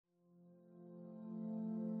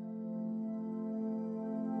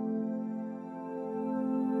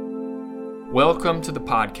Welcome to the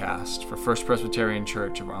podcast for First Presbyterian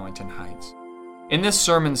Church of Arlington Heights. In this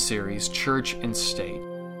sermon series, Church and State,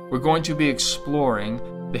 we're going to be exploring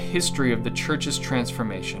the history of the church's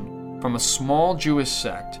transformation from a small Jewish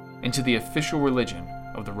sect into the official religion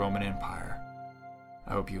of the Roman Empire.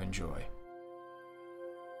 I hope you enjoy.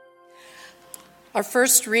 Our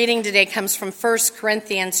first reading today comes from 1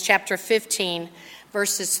 Corinthians chapter 15,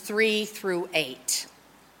 verses 3 through 8.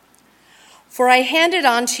 For I handed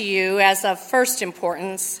on to you as of first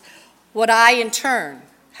importance what I in turn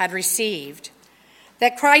had received,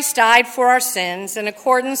 that Christ died for our sins in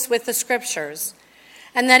accordance with the Scriptures,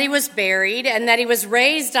 and that he was buried, and that he was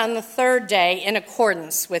raised on the third day in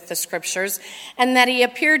accordance with the Scriptures, and that he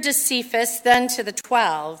appeared to Cephas, then to the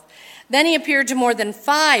 12. Then he appeared to more than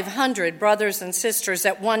 500 brothers and sisters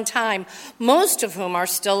at one time, most of whom are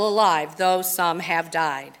still alive, though some have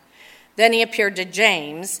died. Then he appeared to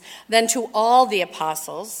James, then to all the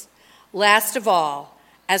apostles. Last of all,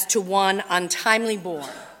 as to one untimely born,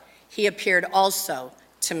 he appeared also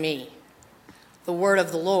to me. The word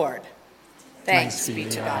of the Lord. Thanks be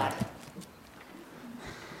to God.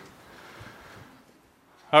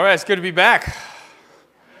 All right, it's good to be back.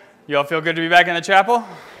 You all feel good to be back in the chapel?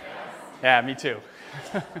 Yeah, me too.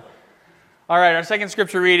 All right, our second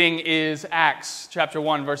scripture reading is Acts chapter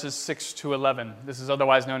 1, verses 6 to 11. This is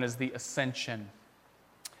otherwise known as the Ascension.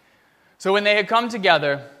 So when they had come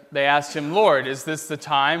together, they asked him, Lord, is this the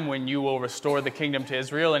time when you will restore the kingdom to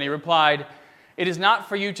Israel? And he replied, it is not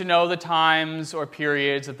for you to know the times or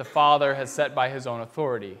periods that the Father has set by his own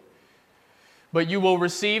authority. But you will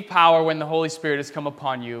receive power when the Holy Spirit has come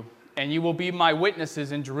upon you, and you will be my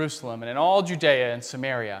witnesses in Jerusalem and in all Judea and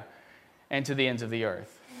Samaria and to the ends of the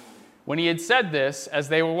earth. When he had said this, as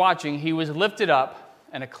they were watching, he was lifted up,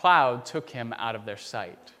 and a cloud took him out of their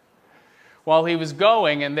sight. While he was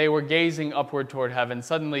going, and they were gazing upward toward heaven,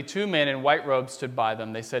 suddenly 2 men in white robes stood by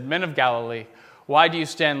them. They said, Men of Galilee, why do you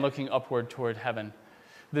stand looking upward toward heaven?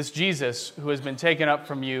 This Jesus, who has been taken up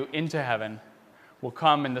from you into heaven, will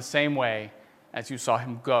come in the same way as you saw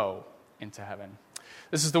him go into heaven.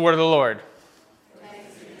 This is the word of the Lord.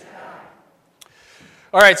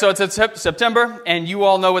 All right, so it's September, and you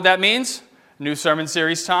all know what that means. New sermon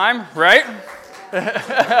series time, right?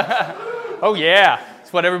 Oh, yeah.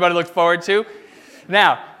 It's what everybody looks forward to.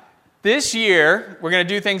 Now, this year, we're going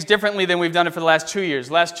to do things differently than we've done it for the last 2 years.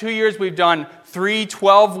 The last 2 years, we've done 3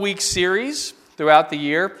 12-week series throughout the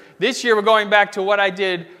year. This year, we're going back to what I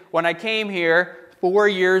did when I came here 4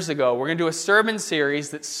 years ago. We're going to do a sermon series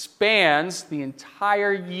that spans the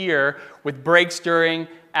entire year with breaks during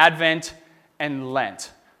Advent and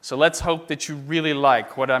Lent. So let's hope that you really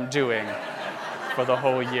like what I'm doing for the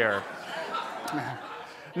whole year.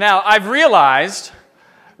 Now, I've realized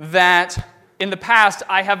that in the past,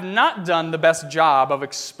 I have not done the best job of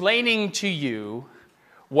explaining to you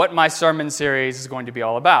what my sermon series is going to be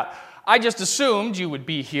all about. I just assumed you would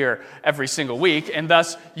be here every single week, and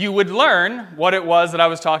thus you would learn what it was that I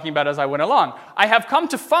was talking about as I went along. I have come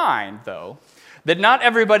to find, though, that not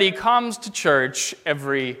everybody comes to church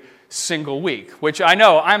every single week, which I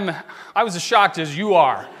know I was as shocked as you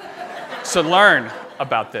are to learn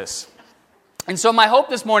about this. And so my hope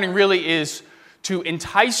this morning really is to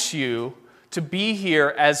entice you to be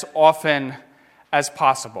here as often as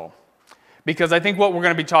possible, because I think what we're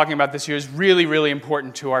going to be talking about this year is really, really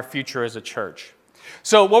important to our future as a church.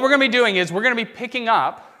 So what we're going to be doing is we're going to be picking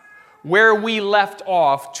up where we left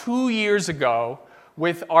off 2 years ago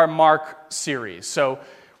with our Mark series. So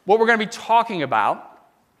what we're going to be talking about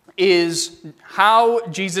is how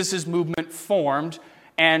Jesus' movement formed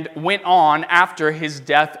and went on after his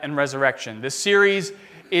death and resurrection. This series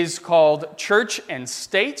is called Church and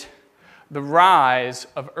State, the Rise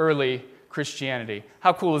of Early Christianity.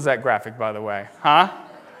 How cool is that graphic, by the way? Huh?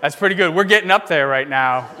 That's pretty good. We're getting up there right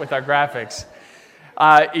now with our graphics.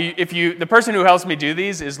 The person who helps me do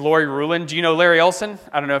these is Lori Rulin. Do you know Larry Olson?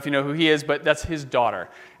 I don't know if you know who he is, but that's his daughter.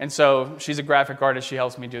 And so she's a graphic artist. She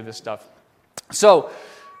helps me do this stuff. So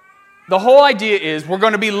the whole idea is we're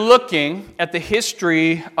going to be looking at the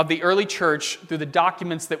history of the early church through the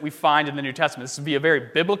documents that we find in the New Testament. This will be a very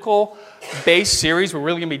biblical-based series. We're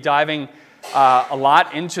really going to be diving a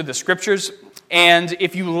lot into the Scriptures. And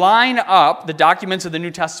if you line up the documents of the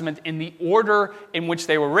New Testament in the order in which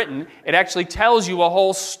they were written, it actually tells you a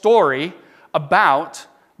whole story about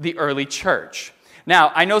the early church.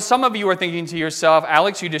 Now, I know some of you are thinking to yourself,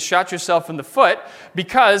 Alex, you just shot yourself in the foot,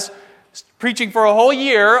 because preaching for a whole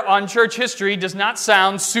year on church history does not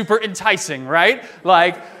sound super enticing, right?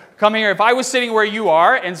 Like, come here. If I was sitting where you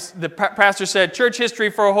are and the pastor said church history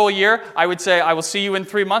for a whole year, I would say, I will see you in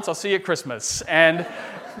 3 months. I'll see you at Christmas. And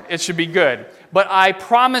it should be good. but I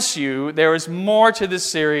promise you there is more to this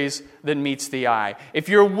series than meets the eye. If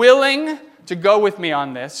you're willing to go with me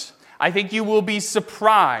on this, I think you will be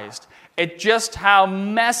surprised at just how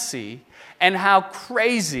messy and how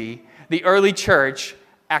crazy the early church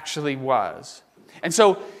actually was. And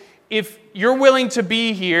so, if you're willing to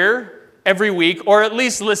be here every week, or at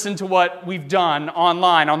least listen to what we've done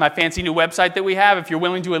online on that fancy new website that we have, if you're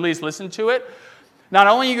willing to at least listen to it, not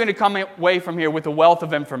only are you going to come away from here with a wealth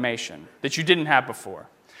of information that you didn't have before,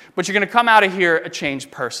 but you're going to come out of here a changed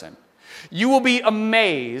person. You will be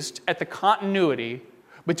amazed at the continuity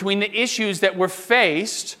between the issues that were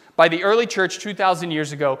faced by the early church 2,000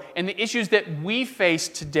 years ago and the issues that we face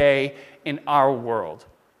today in our world.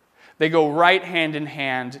 They go right hand in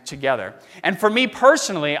hand together. And for me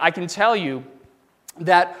personally, I can tell you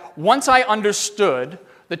that once I understood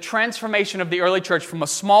the transformation of the early church from a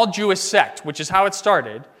small Jewish sect, which is how it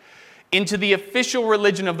started, into the official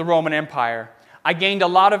religion of the Roman Empire, I gained a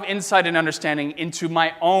lot of insight and understanding into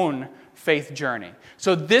my own faith journey.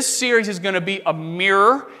 So this series is going to be a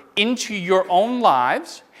mirror into your own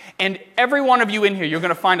lives, and every one of you in here, you're going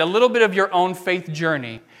to find a little bit of your own faith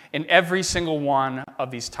journey in every single one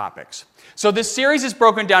of these topics. So this series is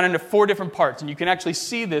broken down into 4 different parts, and you can actually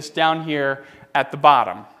see this down here at the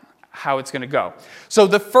bottom, how it's going to go. So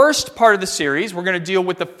the first part of the series, we're going to deal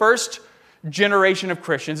with the first generation of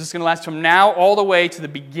Christians. It's going to last from now all the way to the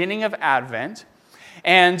beginning of Advent,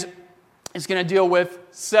 and it's going to deal with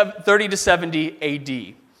 30 to 70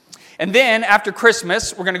 AD. And then, after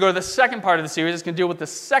Christmas, we're going to go to the second part of the series. It's going to deal with the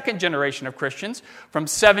second generation of Christians from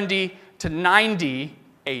 70 to 90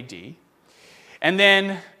 AD. And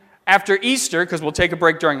then, after Easter, because we'll take a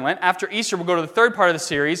break during Lent, after Easter, we'll go to the third part of the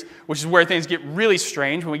series, which is where things get really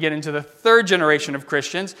strange when we get into the third generation of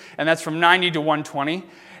Christians, and that's from 90 to 120.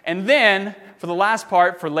 And then, for the last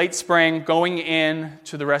part, for late spring, going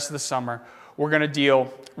into the rest of the summer, we're going to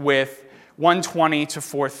deal with 120 to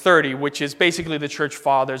 430, which is basically the church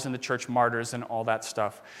fathers and the church martyrs and all that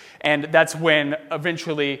stuff. And that's when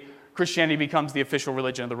eventually Christianity becomes the official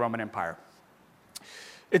religion of the Roman Empire.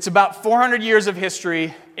 It's about 400 years of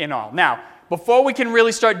history in all. Now, before we can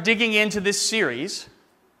really start digging into this series,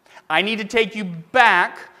 I need to take you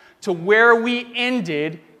back to where we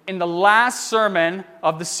ended in the last sermon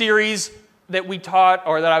of the series that we taught,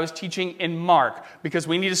 or that I was teaching in Mark, because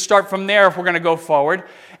we need to start from there if we're going to go forward.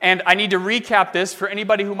 And I need to recap this for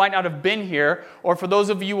anybody who might not have been here, or for those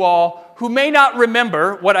of you all who may not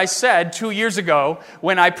remember what I said 2 years ago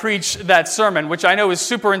when I preached that sermon, which I know is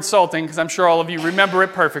super insulting because I'm sure all of you remember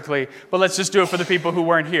it perfectly, but let's just do it for the people who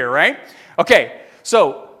weren't here, right? Okay,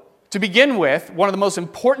 so to begin with, one of the most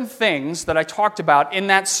important things that I talked about in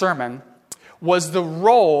that sermon was the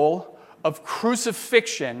role of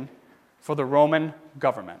crucifixion for the Roman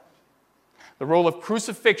government. The role of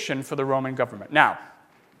crucifixion for the Roman government. Now,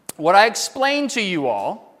 what I explained to you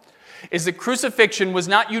all is that crucifixion was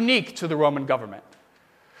not unique to the Roman government.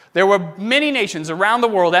 There were many nations around the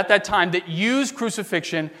world at that time that used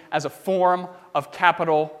crucifixion as a form of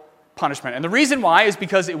capital punishment. And the reason why is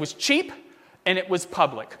because it was cheap and it was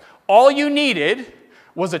public. All you needed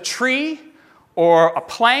was a tree or a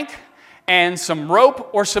plank and some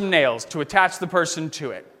rope or some nails to attach the person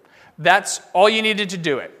to it. That's all you needed to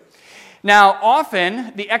do it. Now,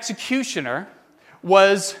 often the executioner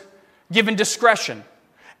was given discretion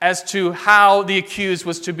as to how the accused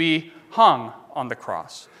was to be hung on the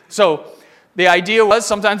cross. So the idea was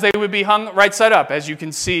sometimes they would be hung right side up, as you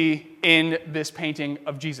can see in this painting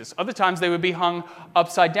of Jesus. Other times they would be hung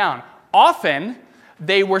upside down. Often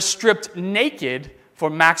they were stripped naked for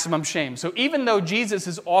maximum shame. So even though Jesus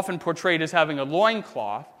is often portrayed as having a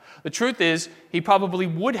loincloth, the truth is, he probably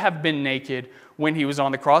would have been naked when he was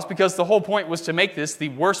on the cross, because the whole point was to make this the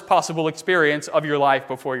worst possible experience of your life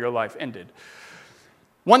before your life ended.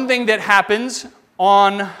 One thing that happens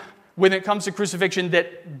when it comes to crucifixion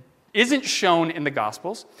that isn't shown in the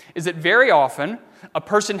Gospels is that very often a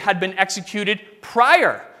person had been executed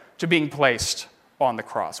prior to being placed on the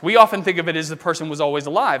cross. We often think of it as the person was always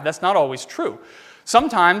alive. That's not always true.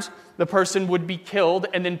 Sometimes the person would be killed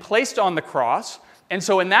and then placed on the cross. And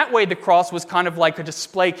so in that way, the cross was kind of like a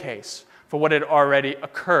display case for what had already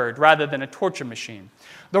occurred, rather than a torture machine.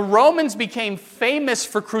 The Romans became famous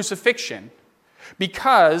for crucifixion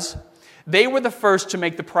because they were the first to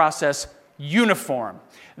make the process uniform.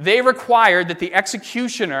 They required that the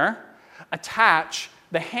executioner attach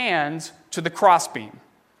the hands to the crossbeam.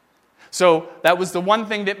 So that was the one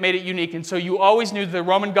thing that made it unique. And so you always knew that the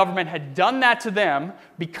Roman government had done that to them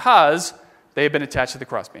because they had been attached to the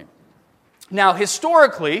crossbeam. Now,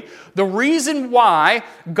 historically, the reason why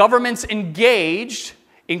governments engaged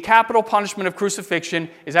in capital punishment of crucifixion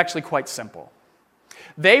is actually quite simple.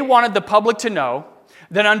 They wanted the public to know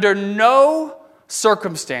that under no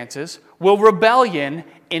circumstances will rebellion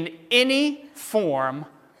in any form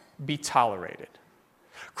be tolerated.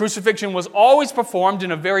 Crucifixion was always performed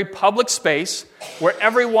in a very public space where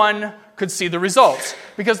everyone could see the results.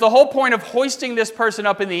 Because the whole point of hoisting this person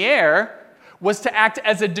up in the air was to act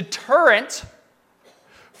as a deterrent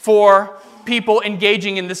for people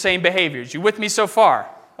engaging in the same behaviors. You with me so far?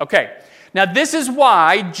 Okay. Now this is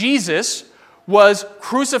why Jesus was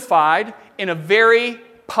crucified in a very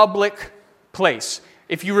public place.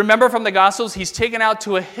 If you remember from the Gospels, he's taken out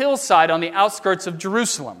to a hillside on the outskirts of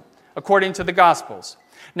Jerusalem, according to the Gospels.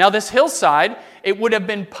 Now this hillside, it would have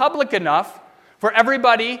been public enough for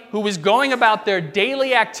everybody who was going about their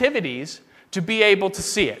daily activities to be able to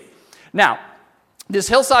see it. Now, this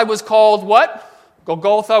hillside was called what?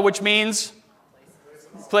 Golgotha, which means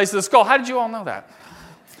place of the skull. How did you all know that?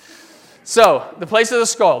 So, the place of the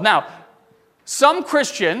skull. Now, some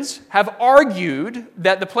Christians have argued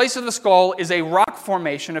that the place of the skull is a rock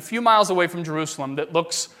formation a few miles away from Jerusalem that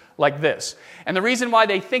looks like this. And the reason why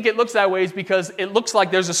they think it looks that way is because it looks like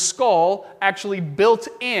there's a skull actually built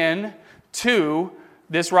in to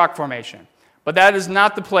this rock formation. But that is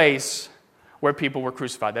not the place where people were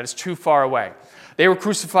crucified. That is too far away. They were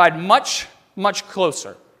crucified much, much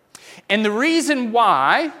closer. And the reason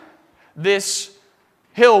why this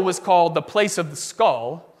hill was called the place of the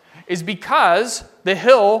skull is because the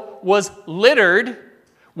hill was littered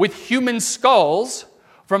with human skulls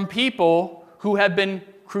from people who had been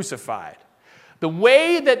crucified. The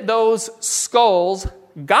way that those skulls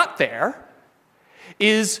got there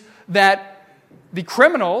is that the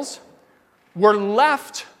criminals were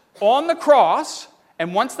left on the cross,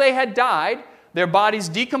 and once they had died, their bodies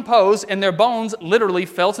decomposed and their bones literally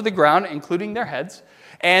fell to the ground, including their heads,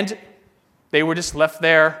 and they were just left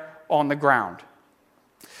there on the ground.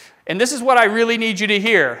 And this is what I really need you to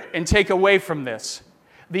hear and take away from this.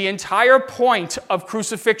 The entire point of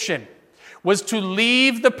crucifixion was to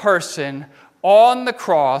leave the person on the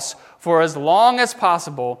cross for as long as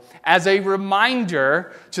possible as a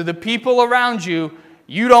reminder to the people around you,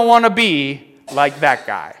 you don't want to be like that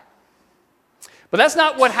guy. But that's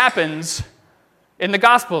not what happens in the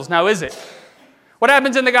Gospels now, is it? What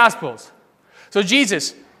happens in the Gospels? So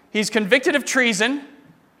Jesus, he's convicted of treason,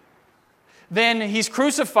 then he's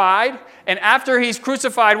crucified, and after he's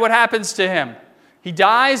crucified, what happens to him? He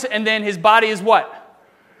dies, and then his body is what?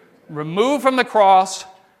 Removed from the cross,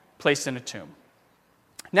 placed in a tomb.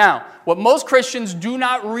 Now, what most Christians do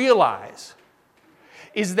not realize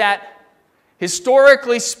is that,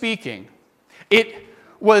 historically speaking, it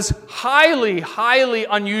was highly, highly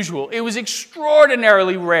unusual. It was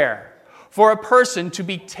extraordinarily rare for a person to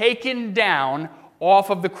be taken down off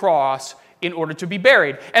of the cross in order to be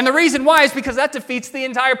buried. And the reason why is because that defeats the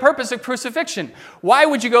entire purpose of crucifixion. Why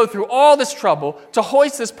would you go through all this trouble to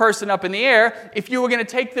hoist this person up in the air if you were going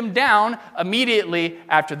to take them down immediately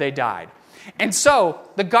after they died? And so,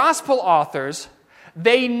 the gospel authors,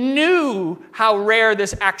 they knew how rare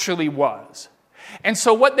this actually was. And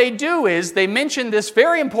so what they do is they mention this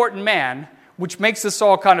very important man, which makes this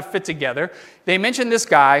all kind of fit together. They mention this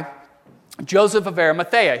guy, Joseph of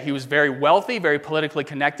Arimathea. He was very wealthy, very politically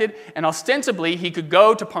connected, and ostensibly he could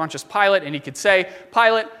go to Pontius Pilate and he could say,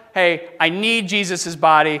 Pilate, hey, I need Jesus'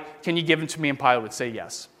 body. Can you give him to me? And Pilate would say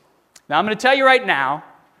yes. Now I'm going to tell you right now,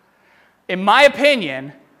 in my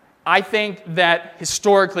opinion, I think that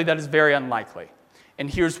historically that is very unlikely. And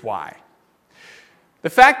here's why. The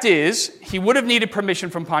fact is, he would have needed permission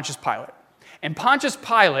from Pontius Pilate. And Pontius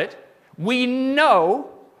Pilate, we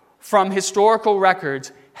know from historical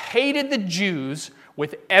records, hated the Jews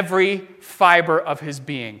with every fiber of his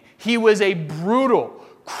being. He was a brutal,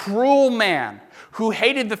 cruel man who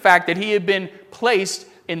hated the fact that he had been placed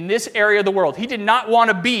in this area of the world. He did not want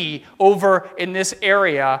to be over in this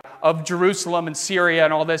area of Jerusalem and Syria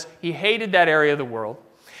and all this. He hated that area of the world.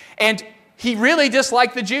 And he really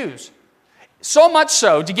disliked the Jews. So much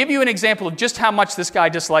so, to give you an example of just how much this guy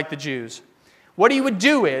disliked the Jews, what he would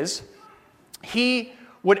do is he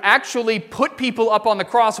would actually put people up on the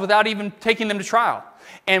cross without even taking them to trial.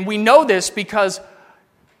 And we know this because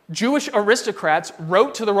Jewish aristocrats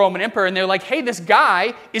wrote to the Roman emperor and they're like, hey, this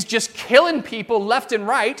guy is just killing people left and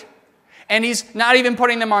right, and he's not even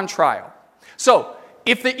putting them on trial. So,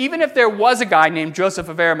 even if there was a guy named Joseph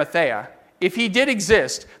of Arimathea, if he did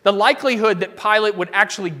exist, the likelihood that Pilate would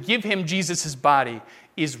actually give him Jesus' body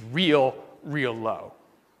is real, real low.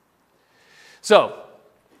 So,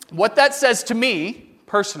 what that says to me,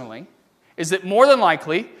 personally, is that more than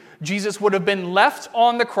likely, Jesus would have been left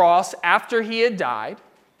on the cross after he had died,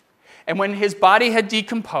 And when his body had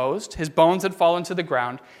decomposed, his bones had fallen to the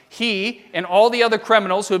ground, he and all the other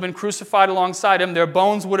criminals who had been crucified alongside him, their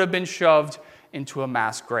bones would have been shoved into a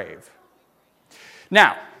mass grave.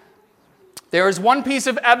 Now, there is one piece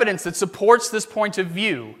of evidence that supports this point of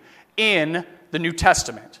view in the New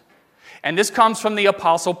Testament. And this comes from the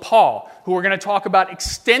Apostle Paul, who we're going to talk about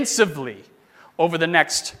extensively over the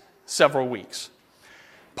next several weeks.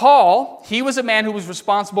 Paul, he was a man who was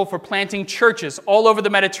responsible for planting churches all over the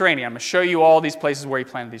Mediterranean. I'm going to show you all these places where he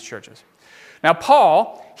planted these churches. Now,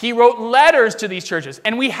 Paul, he wrote letters to these churches,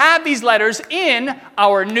 and we have these letters in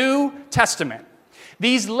our New Testament.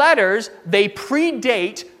 These letters, they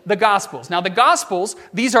predate the Gospels. Now, the Gospels,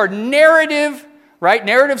 these are narrative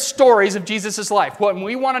stories of Jesus' life. When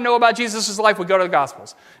we want to know about Jesus' life, we go to the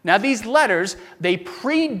Gospels. Now, these letters, they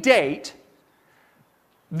predate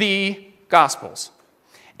the Gospels.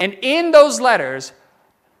 And in those letters,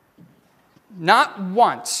 not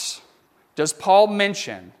once does Paul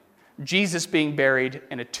mention Jesus being buried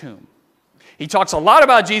in a tomb. He talks a lot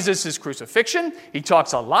about Jesus' crucifixion. He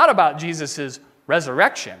talks a lot about Jesus'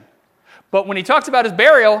 resurrection. But when he talks about his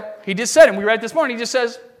burial, he just said, and we read this morning, he just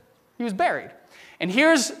says he was buried. And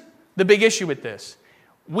here's the big issue with this.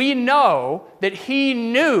 We know that he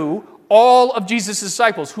knew all of Jesus'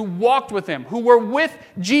 disciples who walked with him, who were with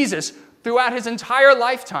Jesus throughout his entire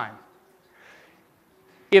lifetime.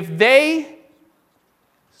 If they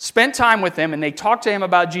spent time with him and they talked to him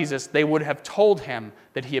about Jesus, they would have told him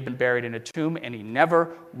that he had been buried in a tomb, and he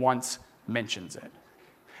never once mentions it.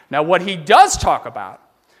 Now, what he does talk about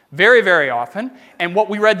very, very often, and what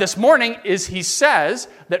we read this morning, is he says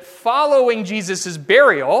that following Jesus'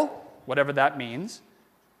 burial, whatever that means,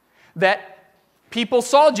 that people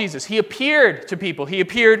saw Jesus. He appeared to people. He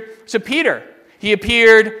appeared to Peter. He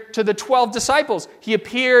appeared to the 12 disciples. He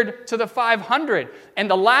appeared to the 500. And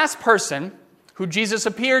the last person who Jesus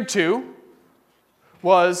appeared to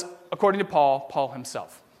was, according to Paul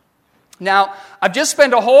himself. Now, I've just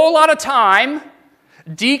spent a whole lot of time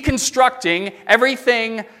deconstructing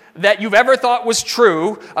everything that you've ever thought was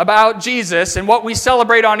true about Jesus and what we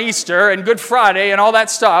celebrate on Easter and Good Friday and all that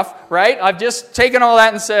stuff, right? I've just taken all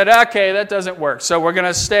that and said, okay, that doesn't work, so we're going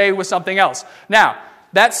to stay with something else. Now,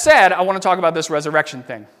 that said, I want to talk about this resurrection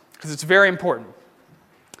thing because it's very important.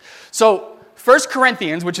 So, 1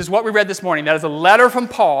 Corinthians, which is what we read this morning, that is a letter from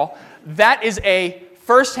Paul, that is a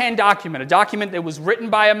first-hand document, a document that was written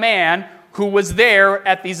by a man who was there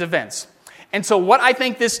at these events. And so what I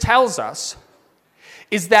think this tells us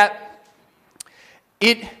is that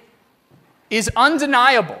it is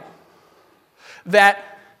undeniable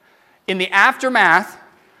that in the aftermath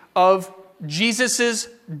of Jesus'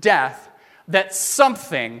 death, that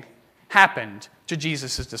something happened to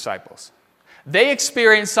Jesus' disciples. They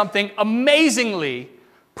experienced something amazingly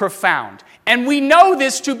profound. And we know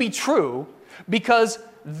this to be true because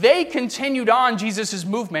they continued on Jesus'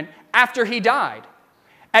 movement after he died.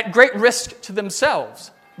 At great risk to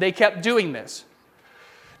themselves, they kept doing this.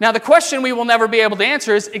 Now, the question we will never be able to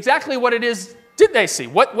answer is exactly what it is did they see?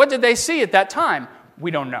 What did they see at that time?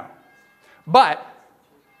 We don't know. But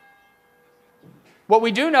what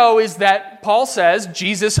we do know is that Paul says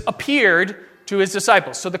Jesus appeared to his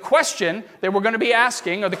disciples. So the question that we're going to be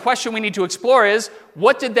asking, or the question we need to explore is,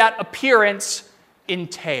 what did that appearance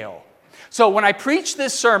entail? So when I preached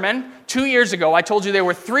this sermon 2 years ago, I told you there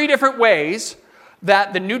were 3 different ways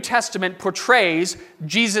that the New Testament portrays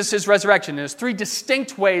Jesus' resurrection. There's 3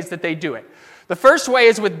 distinct ways that they do it. The first way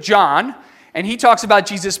is with John, and he talks about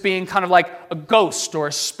Jesus being kind of like a ghost or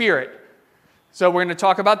a spirit. So we're going to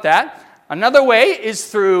talk about that. Another way is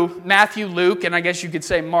through Matthew, Luke, and I guess you could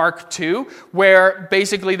say Mark too, where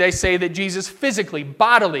basically they say that Jesus physically,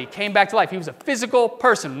 bodily, came back to life. He was a physical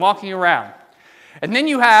person walking around. And then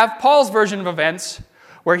you have Paul's version of events,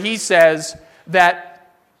 where he says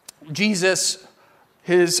that Jesus,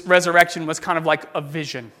 his resurrection was kind of like a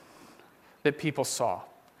vision that people saw.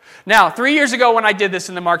 Now, 3 years ago when I did this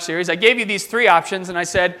in the Mark series, I gave you these 3 options, and I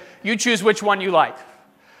said, you choose which one you like.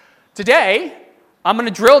 Today, I'm going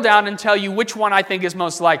to drill down and tell you which one I think is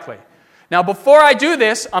most likely. Now, before I do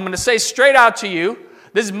this, I'm going to say straight out to you,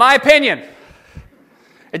 this is my opinion.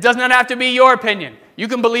 It does not have to be your opinion. You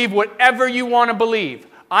can believe whatever you want to believe.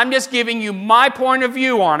 I'm just giving you my point of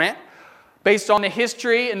view on it based on the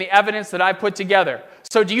history and the evidence that I put together.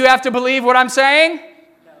 So do you have to believe what I'm saying?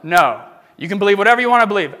 No. You can believe whatever you want to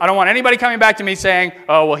believe. I don't want anybody coming back to me saying,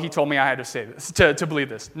 oh, well, he told me I had to say this, to believe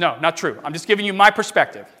this. No, not true. I'm just giving you my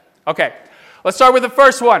perspective. Okay, let's start with the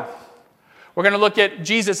first one. We're going to look at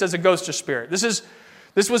Jesus as a ghost or spirit.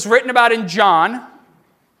 This was written about in John.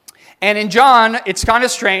 And in John, it's kind of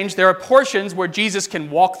strange. There are portions where Jesus can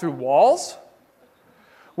walk through walls,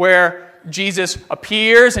 where Jesus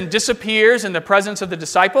appears and disappears in the presence of the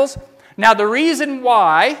disciples. Now, the reason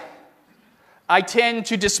why I tend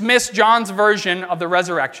to dismiss John's version of the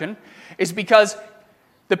resurrection is because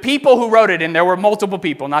the people who wrote it, and there were multiple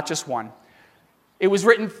people, not just one, it was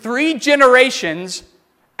written 3 generations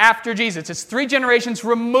after Jesus. It's 3 generations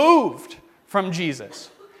removed from Jesus.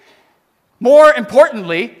 More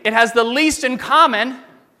importantly, it has the least in common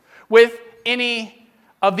with any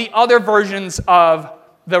of the other versions of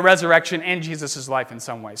the resurrection and Jesus' life in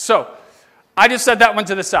some ways. So, I just set that one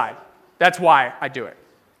to the side. That's why I do it.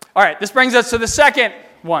 All right, this brings us to the second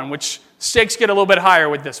one, which stakes get a little bit higher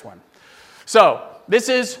with this one. So, this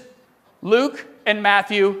is Luke and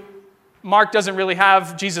Matthew. Mark doesn't really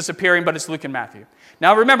have Jesus appearing, but it's Luke and Matthew.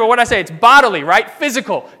 Now remember what I say, it's bodily, right?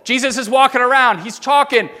 Physical. Jesus is walking around, he's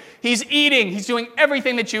talking, he's eating, he's doing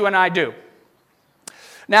everything that you and I do.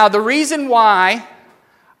 Now the reason why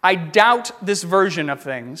I doubt this version of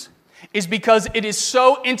things is because it is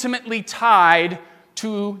so intimately tied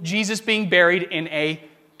to Jesus being buried in a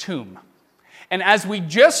tomb. And as we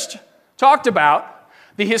just talked about,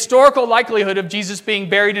 the historical likelihood of Jesus being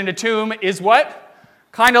buried in a tomb is what?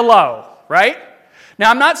 Kind of low, right? Now,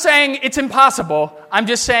 I'm not saying it's impossible. I'm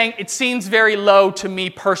just saying it seems very low to me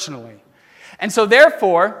personally. And so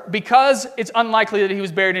therefore, because it's unlikely that he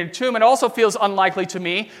was buried in a tomb, it also feels unlikely to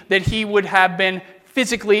me that he would have been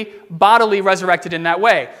physically, bodily resurrected in that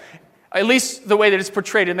way. At least the way that it's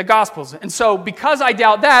portrayed in the Gospels. And so because I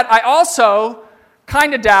doubt that, I also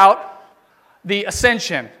kind of doubt the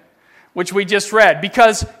ascension, which we just read.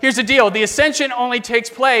 Because here's the deal, the ascension only takes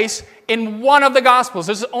place in one of the Gospels.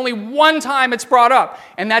 There's only one time it's brought up,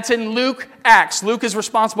 and that's in Luke, Acts. Luke is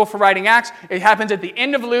responsible for writing Acts. It happens at the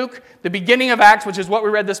end of Luke, the beginning of Acts, which is what we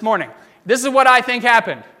read this morning. This is what I think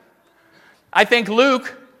happened. I think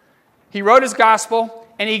Luke, he wrote his Gospel,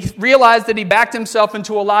 and he realized that he backed himself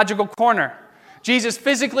into a logical corner. Jesus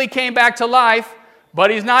physically came back to life,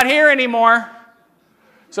 but he's not here anymore.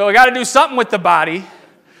 So we got to do something with the body.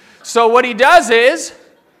 So what he does is,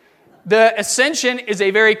 the ascension is a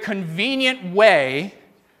very convenient way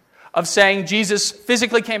of saying Jesus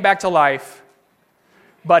physically came back to life,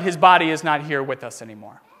 but his body is not here with us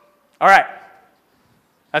anymore. All right.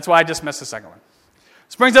 That's why I dismissed the second one.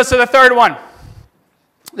 This brings us to the third one.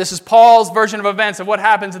 This is Paul's version of events of what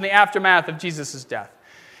happens in the aftermath of Jesus' death.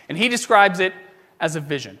 And he describes it as a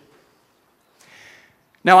vision.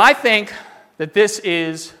 Now, I think that this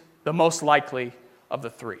is the most likely of the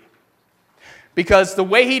 3. Because the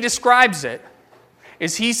way he describes it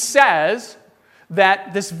is he says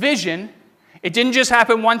that this vision, it didn't just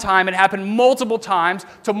happen one time, it happened multiple times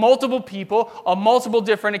to multiple people on multiple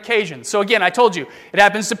different occasions. So again, I told you, it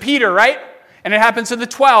happens to Peter, right? And it happens to the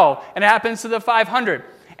 12, and it happens to the 500.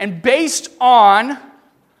 And based on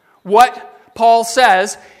what Paul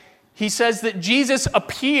says, he says that Jesus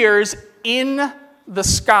appears in the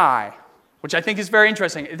sky, which I think is very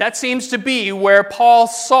interesting. That seems to be where Paul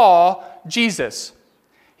saw Jesus.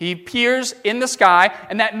 He appears in the sky,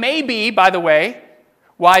 and that may be, by the way,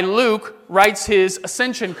 why Luke writes his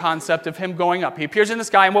ascension concept of him going up. He appears in the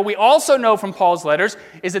sky, and what we also know from Paul's letters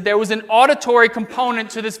is that there was an auditory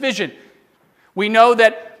component to this vision. We know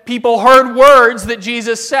that people heard words that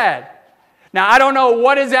Jesus said. Now, I don't know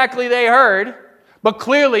what exactly they heard, but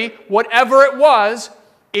clearly, whatever it was,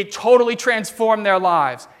 it totally transformed their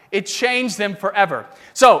lives. It changed them forever.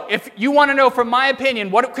 So, if you want to know from my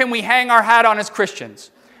opinion, what can we hang our hat on as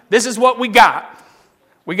Christians? This is what we got.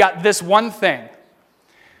 We got this one thing.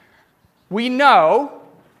 We know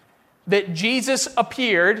that Jesus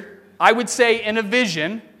appeared, I would say in a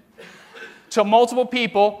vision, to multiple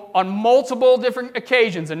people on multiple different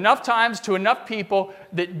occasions, enough times to enough people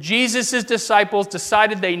that Jesus' disciples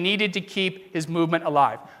decided they needed to keep his movement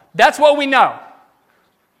alive. That's what we know.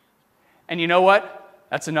 And you know what?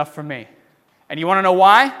 That's enough for me. And you want to know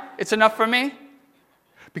why it's enough for me?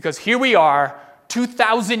 Because here we are,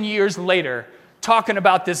 2,000 years later, talking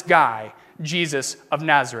about this guy, Jesus of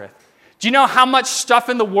Nazareth. Do you know how much stuff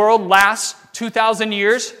in the world lasts 2,000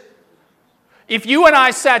 years? If you and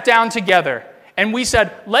I sat down together and we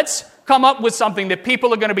said, let's come up with something that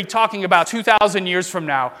people are going to be talking about 2,000 years from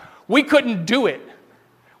now, we couldn't do it.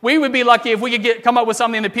 We would be lucky if we could come up with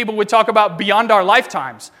something that people would talk about beyond our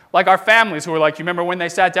lifetimes, like our families who were like, you remember when they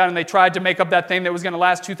sat down and they tried to make up that thing that was going to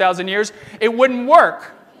last 2,000 years? It wouldn't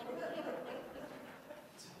work.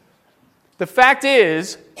 The fact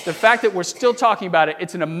is, the fact that we're still talking about it,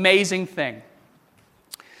 it's an amazing thing.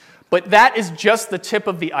 But that is just the tip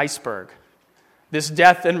of the iceberg, this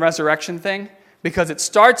death and resurrection thing, because it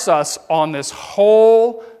starts us on this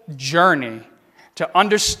whole journey to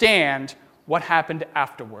understand what happened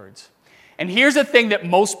afterwards. And here's the thing that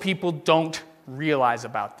most people don't realize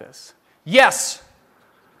about this. Yes,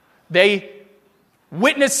 they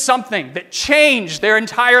witnessed something that changed their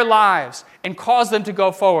entire lives and caused them to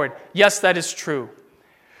go forward. Yes, that is true.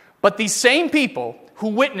 But these same people who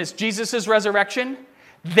witnessed Jesus' resurrection,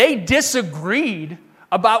 they disagreed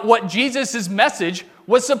about what Jesus' message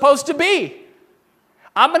was supposed to be.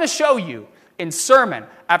 I'm going to show you in sermon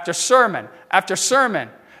after sermon after sermon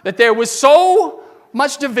that there was so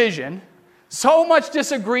much division, so much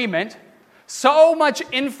disagreement, so much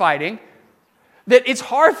infighting, that it's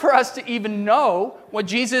hard for us to even know what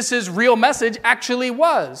Jesus' real message actually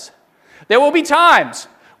was. There will be times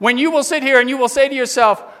when you will sit here and you will say to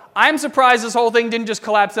yourself, I'm surprised this whole thing didn't just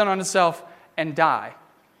collapse in on itself and die.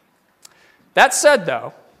 That said,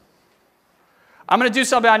 though, I'm going to do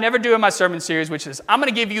something I never do in my sermon series, which is I'm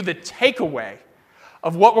going to give you the takeaway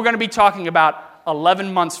of what we're going to be talking about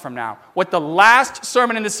 11 months from now. What the last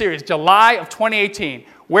sermon in the series, July of 2018,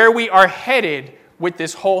 where we are headed with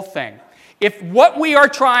this whole thing. If what we are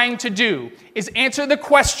trying to do is answer the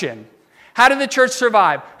question, how did the church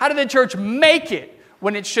survive? How did the church make it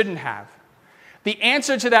when it shouldn't have? The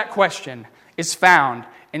answer to that question is found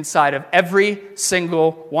inside of every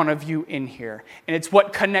single one of you in here. And it's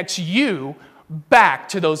what connects you back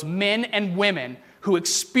to those men and women who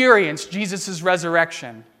experienced Jesus'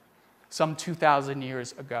 resurrection some 2,000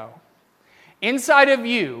 years ago. Inside of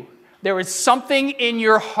you, there is something in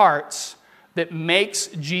your hearts that makes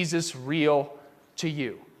Jesus real to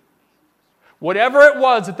you. Whatever it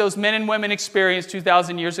was that those men and women experienced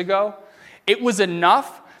 2,000 years ago, it was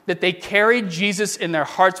enough that they carried Jesus in their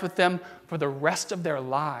hearts with them for the rest of their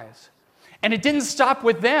lives. And it didn't stop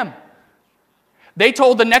with them. They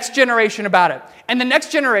told the next generation about it. And the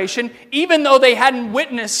next generation, even though they hadn't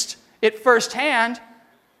witnessed it firsthand,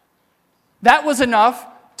 that was enough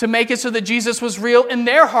to make it so that Jesus was real in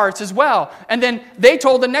their hearts as well. And then they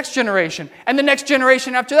told the next generation, and the next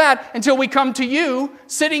generation after that, until we come to you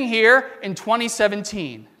sitting here in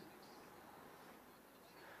 2017.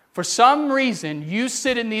 For some reason, you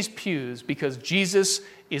sit in these pews because Jesus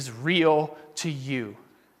is real to you.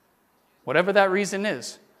 Whatever that reason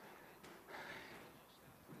is.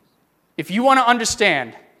 If you want to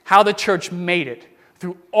understand how the church made it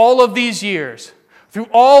through all of these years, through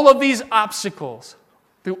all of these obstacles,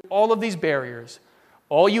 through all of these barriers,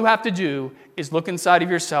 all you have to do is look inside of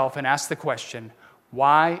yourself and ask the question,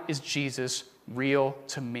 why is Jesus real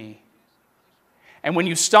to me? And when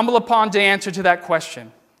you stumble upon the answer to that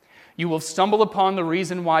question, you will stumble upon the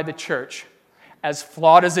reason why the church, as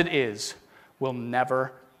flawed as it is, will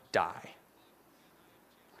never die.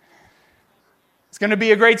 It's going to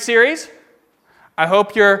be a great series. I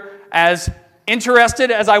hope you're as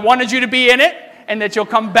interested as I wanted you to be in it, and that you'll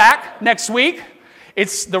come back next week.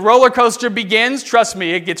 The roller coaster begins. Trust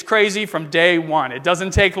me, it gets crazy from day one. It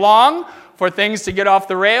doesn't take long for things to get off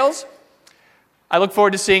the rails. I look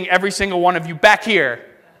forward to seeing every single one of you back here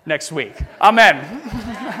next week. Amen.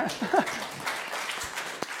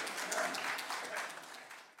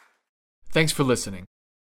 Thanks for listening.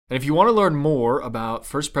 And if you want to learn more about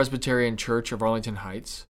First Presbyterian Church of Arlington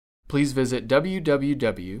Heights, please visit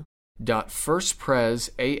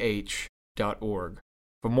www.firstpresah.org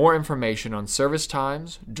for more information on service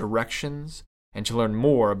times, directions, and to learn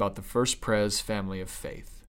more about the First Pres family of faith.